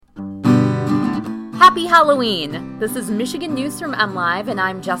Happy Halloween! This is Michigan News from MLive, and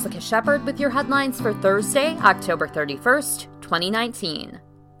I'm Jessica Shepard with your headlines for Thursday, October 31st, 2019.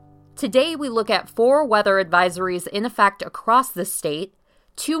 Today, we look at 4 weather advisories in effect across the state,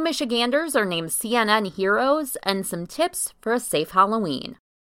 2 Michiganders are named CNN heroes, and some tips for a safe Halloween.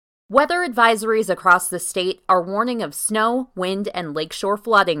 Weather advisories across the state are warning of snow, wind, and lakeshore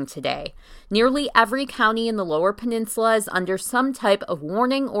flooding today. Nearly every county in the Lower Peninsula is under some type of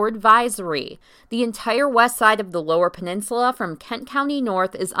warning or advisory. The entire west side of the Lower Peninsula from Kent County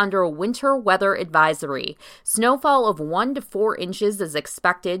north is under a winter weather advisory. Snowfall of 1 to 4 inches is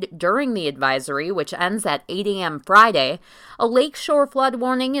expected during the advisory, which ends at 8 a.m. Friday. A lakeshore flood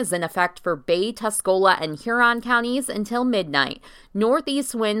warning is in effect for Bay, Tuscola, and Huron counties until midnight.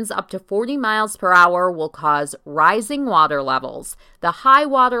 Northeast winds up to 40 miles per hour will cause rising water levels. The high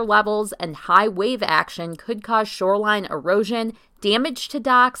water levels and high wave action could cause shoreline erosion, damage to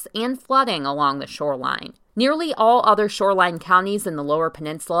docks, and flooding along the shoreline. Nearly all other shoreline counties in the Lower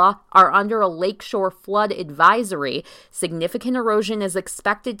Peninsula are under a lakeshore flood advisory. Significant erosion is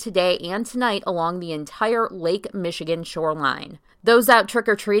expected today and tonight along the entire Lake Michigan shoreline. Those out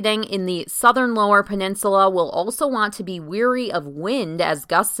trick-or-treating in the southern Lower Peninsula will also want to be wary of wind as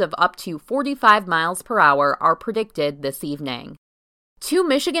gusts of up to 45 miles per hour are predicted this evening. 2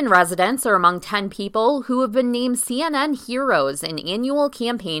 Michigan residents are among 10 people who have been named CNN Heroes, an annual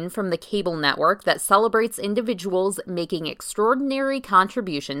campaign from the cable network that celebrates individuals making extraordinary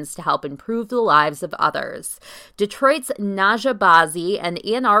contributions to help improve the lives of others. Detroit's Naja Bazzi and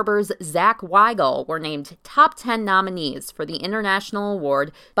Ann Arbor's Zach Weigel were named top 10 nominees for the international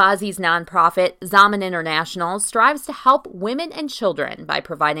award. Bazzi's nonprofit, Zaman International, strives to help women and children by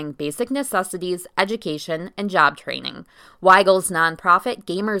providing basic necessities, education, and job training. Weigel's nonprofit,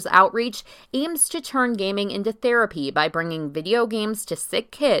 Gamers Outreach, aims to turn gaming into therapy by bringing video games to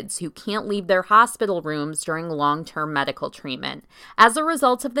sick kids who can't leave their hospital rooms during long-term medical treatment. As a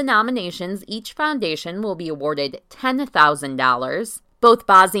result of the nominations, each foundation will be awarded $10,000. Both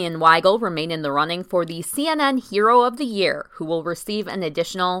Bazzi and Weigel remain in the running for the CNN Hero of the Year, who will receive an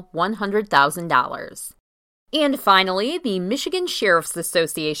additional $100,000. And finally, the Michigan Sheriff's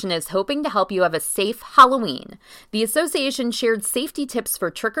Association is hoping to help you have a safe Halloween. The association shared safety tips for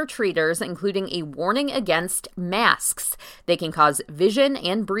trick-or-treaters, including a warning against masks. They can cause vision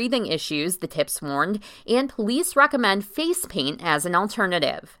and breathing issues, the tips warned, and police recommend face paint as an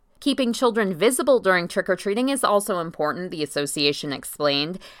alternative. Keeping children visible during trick-or-treating is also important, the association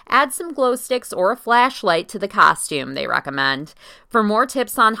explained. Add some glow sticks or a flashlight to the costume, they recommend. For more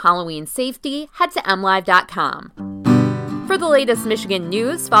tips on Halloween safety, head to MLive.com. For the latest Michigan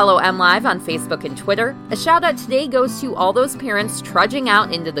news, follow MLive on Facebook and Twitter. A shout-out today goes to all those parents trudging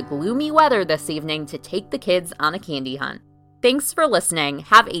out into the gloomy weather this evening to take the kids on a candy hunt. Thanks for listening.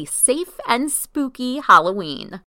 Have a safe and spooky Halloween.